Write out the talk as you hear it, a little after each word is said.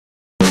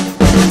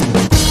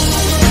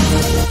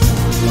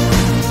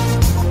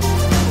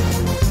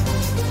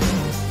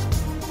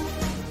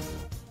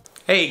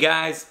Hey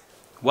guys,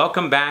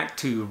 welcome back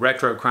to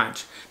Retro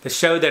Crunch, the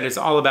show that is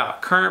all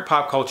about current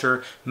pop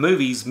culture,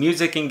 movies,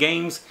 music, and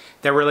games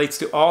that relates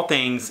to all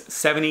things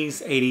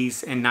 70s,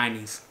 80s, and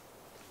 90s.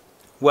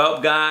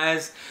 Well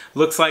guys,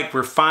 looks like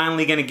we're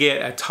finally going to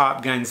get a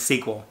Top Gun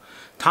sequel.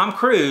 Tom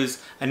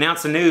Cruise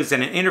announced the news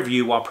in an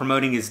interview while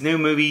promoting his new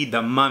movie,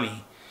 The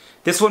Mummy.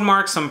 This one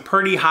marks some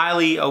pretty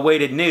highly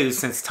awaited news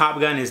since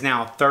Top Gun is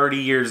now 30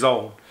 years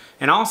old.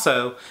 And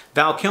also,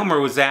 Val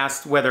Kilmer was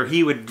asked whether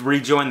he would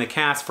rejoin the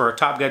cast for a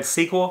Top Gun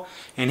sequel,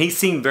 and he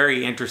seemed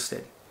very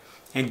interested.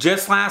 And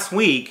just last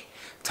week,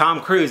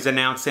 Tom Cruise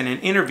announced in an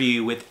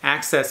interview with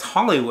Access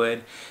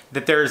Hollywood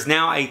that there is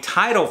now a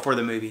title for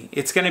the movie.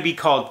 It's going to be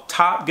called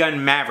Top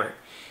Gun Maverick,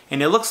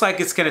 and it looks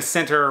like it's going to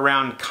center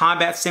around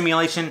combat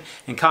simulation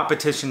and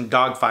competition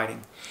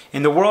dogfighting.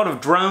 In the world of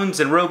drones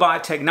and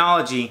robot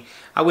technology,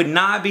 I would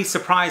not be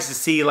surprised to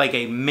see like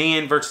a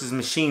man versus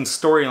machine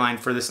storyline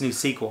for this new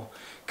sequel.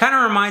 Kind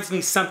of reminds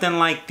me something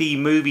like the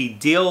movie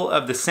Deal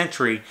of the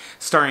Century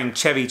starring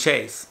Chevy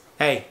Chase.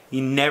 Hey,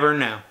 you never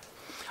know.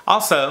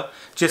 Also,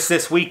 just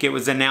this week it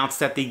was announced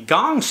that the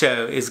Gong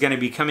Show is going to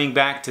be coming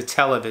back to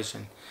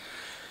television.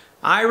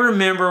 I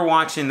remember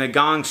watching the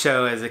Gong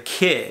Show as a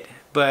kid,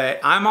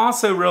 but I'm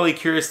also really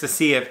curious to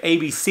see if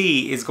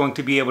ABC is going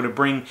to be able to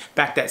bring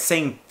back that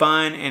same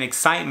fun and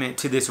excitement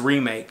to this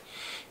remake.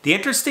 The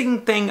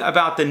interesting thing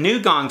about the new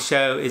Gong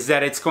Show is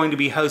that it's going to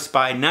be hosted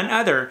by none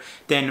other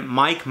than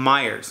Mike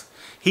Myers.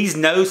 He's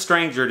no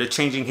stranger to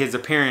changing his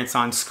appearance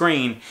on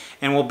screen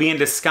and will be in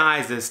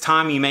disguise as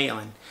Tommy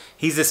Maitland.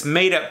 He's this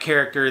made-up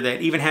character that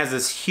even has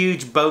this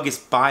huge bogus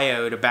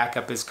bio to back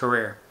up his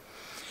career.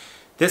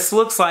 This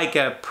looks like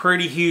a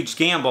pretty huge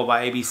gamble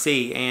by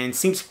ABC and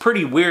seems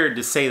pretty weird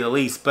to say the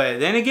least, but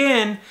then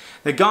again,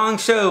 the Gong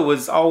Show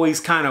was always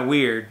kind of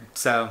weird,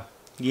 so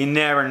you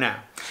never know.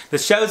 The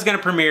show is going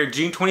to premiere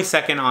June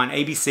 22nd on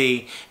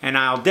ABC, and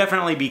I'll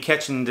definitely be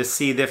catching to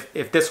see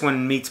if this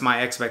one meets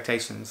my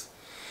expectations.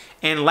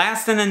 And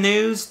last in the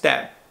news,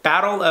 that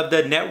Battle of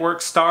the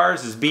Network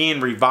Stars is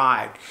being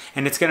revived,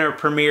 and it's going to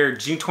premiere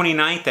June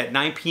 29th at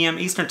 9 p.m.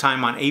 Eastern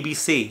Time on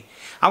ABC.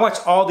 I watch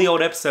all the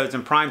old episodes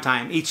in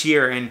primetime each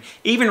year and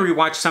even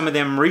rewatched some of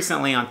them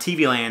recently on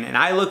TV Land, and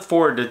I look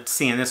forward to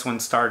seeing this one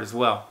start as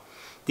well.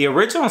 The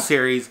original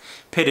series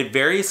pitted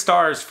various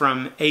stars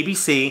from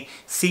ABC,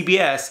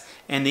 CBS,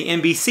 and the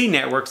NBC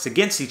networks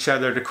against each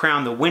other to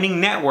crown the winning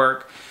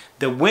network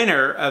the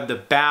winner of the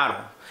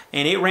battle,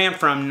 and it ran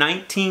from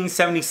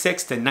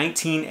 1976 to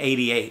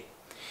 1988.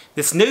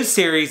 This new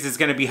series is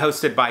going to be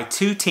hosted by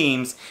two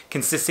teams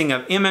consisting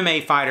of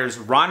MMA fighters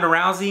Ronda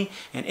Rousey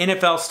and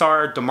NFL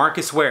star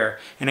Demarcus Ware.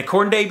 And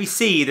according to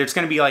ABC, there's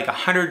going to be like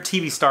 100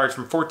 TV stars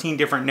from 14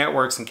 different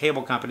networks and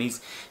cable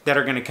companies that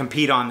are going to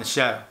compete on the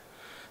show.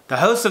 The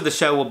hosts of the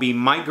show will be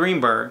Mike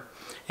Greenberg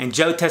and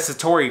Joe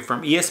Tessitore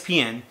from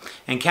ESPN,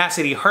 and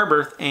Cassidy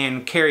Herbert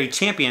and Carrie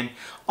Champion,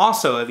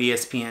 also of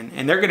ESPN,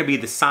 and they're going to be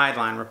the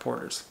sideline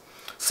reporters.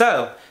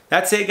 So,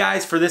 that's it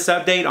guys for this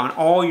update on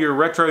all your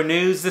retro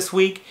news this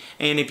week.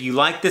 And if you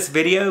like this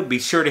video, be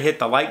sure to hit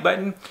the like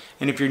button.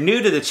 And if you're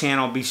new to the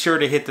channel, be sure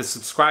to hit the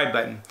subscribe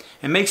button.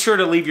 And make sure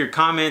to leave your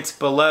comments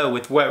below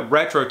with what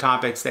retro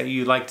topics that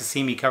you'd like to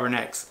see me cover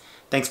next.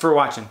 Thanks for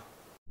watching.